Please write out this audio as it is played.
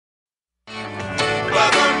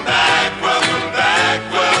Welcome back, welcome back,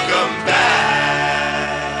 welcome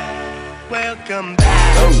back. Welcome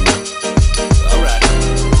back. Oh, alright.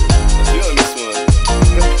 I'm feeling this one.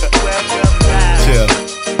 Welcome back. Yeah.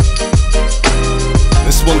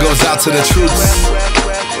 This one goes out to the troops.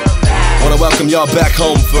 Welcome back. Wanna welcome y'all back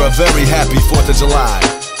home for a very happy 4th of July.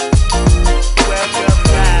 Welcome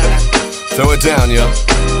back. Throw it down, yo.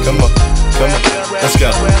 Come on, come on. Let's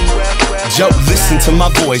go. Yo, listen to my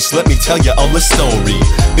voice, let me tell you all a story.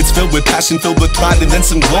 It's filled with passion, filled with pride, and then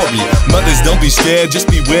some glory. Mothers, don't be scared, just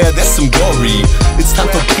beware, there's some gory. It's time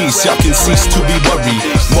for peace, y'all can cease to be worried.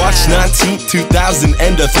 March 19th, 2003.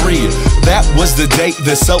 That was the date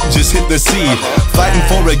the soldiers hit the sea. Fighting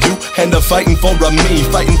for a you and a fighting for a me.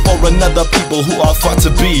 Fighting for another people who all fought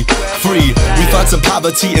to be free. We fought to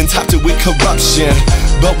poverty and topped it with corruption,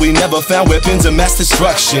 but we never found weapons of mass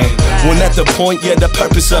destruction. When at the point, yeah, the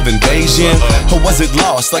purpose of invasion, or was it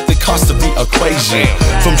lost like the cost of the equation?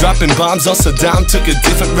 From dropping bombs on Saddam took a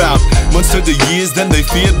different route. Months took the years, then they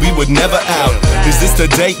feared we would never out. Is this the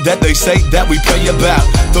date that they say that we pray about?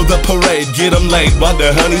 Throw the parade, get them late while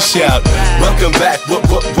the honey shout. Welcome back,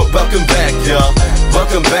 welcome back, y'all.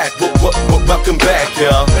 Welcome back, welcome back,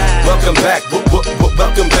 y'all. Welcome back,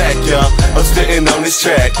 welcome back, y'all. I'm spitting on this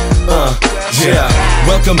track, yeah.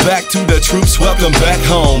 Welcome back to the troops, welcome back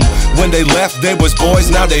home. When they left, they was boys,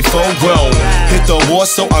 now they full grown. Hit the war,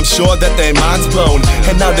 so I'm sure that their minds blown.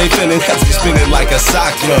 And now they feeling heads be spinning like a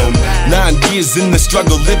cyclone. 9 years in the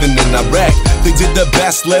struggle, living in Iraq. They did the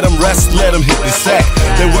best, let them rest, let them hit the sack.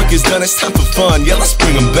 Their work is done, it's time for fun, yeah, let's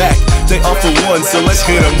bring them back. They all for one, so let's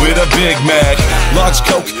hit them with a Big Mac. Large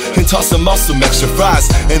Coke, and toss them all some extra fries.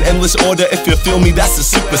 An endless order, if you feel me, that's a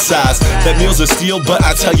supersize. That meal's a steal, but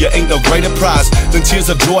I tell you, ain't no greater prize than tears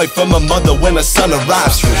of joy from a mother when a son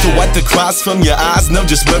arrives. To wipe the cries from your eyes, no,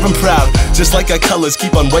 just wear them proud. Just like our colors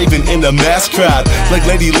keep on waving in a mass crowd. Like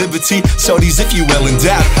Lady Liberty, shorties, if you well in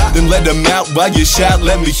doubt, then let them out while you shout,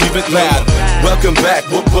 let me hear it loud. Welcome back,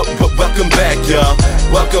 welcome back, y'all.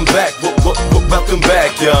 Welcome back, welcome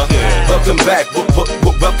back, y'all. Welcome back,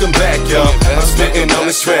 welcome back, y'all. I'm spitting on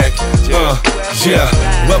this track, yeah.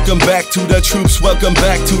 Welcome back to the troops, welcome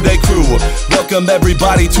back to their crew. Welcome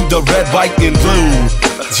everybody to the red, white, and blue.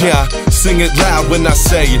 Yeah, sing it loud when I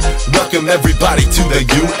say, welcome everybody to the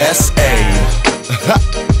USA.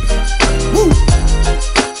 Woo.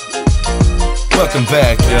 Welcome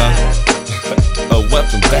back, y'all. Oh,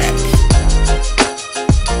 welcome back.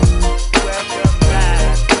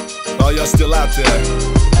 All y'all still out there,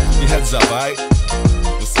 keep your heads up, alright?